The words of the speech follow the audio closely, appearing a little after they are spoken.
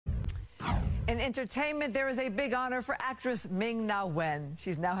In entertainment, there is a big honor for actress Ming-Na Wen.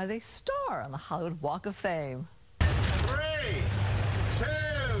 She now has a star on the Hollywood Walk of Fame. 3, 2,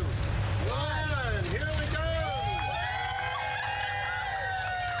 1, here we go!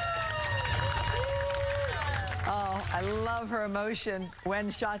 Oh, I love her emotion. Wen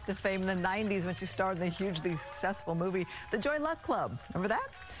shot to fame in the 90s when she starred in the hugely successful movie The Joy Luck Club. Remember that?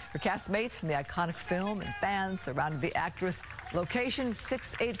 Her castmates from the iconic film and fans surrounded the actress. Location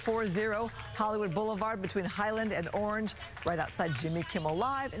 6840 Hollywood Boulevard between Highland and Orange, right outside Jimmy Kimmel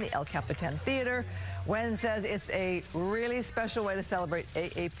Live in the El Capitan Theater. Wen says it's a really special way to celebrate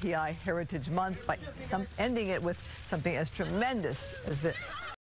AAPI Heritage Month by ending it with something as tremendous as this.